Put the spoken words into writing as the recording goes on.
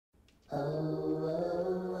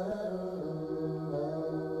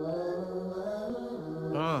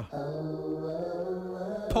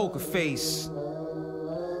Pokerface.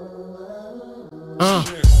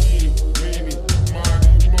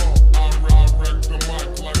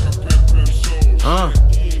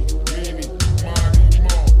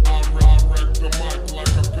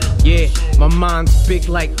 Yeah, my mind's big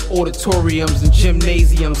like auditoriums and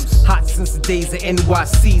gymnasiums. Hot since the days of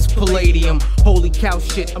NYC's Palladium. Holy cow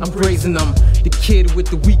shit, I'm grazing them. The kid with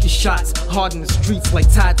the weakest shots, hard in the streets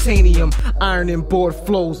like titanium. Ironing board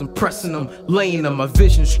flows and pressing them, laying them. My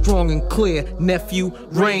vision strong and clear, nephew,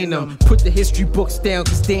 rain them. Put the history books down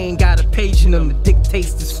cause they ain't got a page in them. The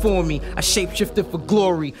dictates this for me, I shapeshifted for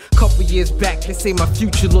glory. Couple years back, they say my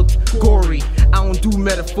future looked gory. I don't do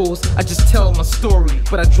metaphors, I just tell my story.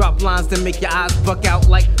 But I drop lines that make your eyes buck out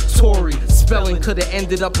like Tory. Spelling could've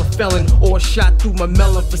ended up a felon, or shot through my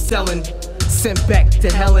melon for selling. Sent back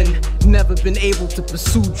to Helen, never been able to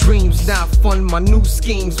pursue dreams. Now I fund my new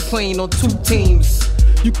schemes, playing on 2 teams.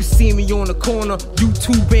 You can see me on the corner,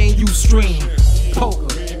 YouTube and Ustream. Poker.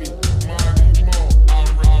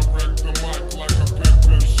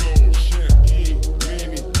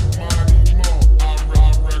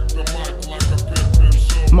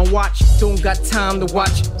 My watch don't got time to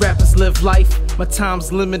watch rappers live life. My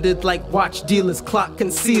time's limited like watch dealers, clock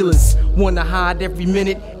concealers. Wanna hide every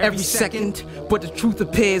minute, every second, but the truth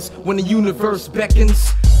appears when the universe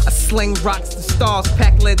beckons. I sling rocks to stars,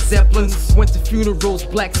 pack Led Zeppelins. Went to funerals,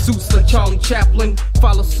 black suits like Charlie Chaplin.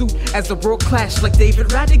 Follow suit as the world clash like David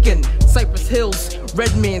Radigan. Cypress Hills,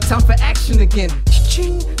 Red Man, time for action again.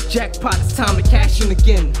 Cha-ching, jackpot, it's time to cash in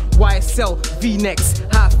again. YSL, V-necks,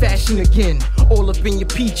 high fashion again. All up in your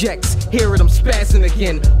PJs, hear it, I'm spazzing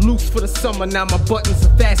again. Loose for the summer, now my buttons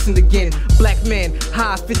are fastened again. Black man,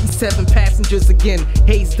 high 57 passengers again.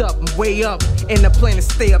 Hazed up, I'm way up, and I plan to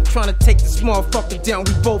stay up. Trying to take this motherfucker down,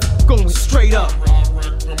 we both going straight up.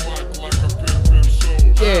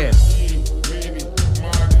 Yeah.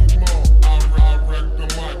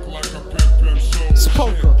 It's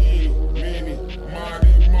poker.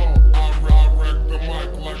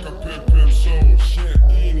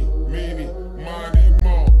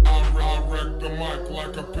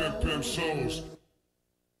 Like a pimp shows.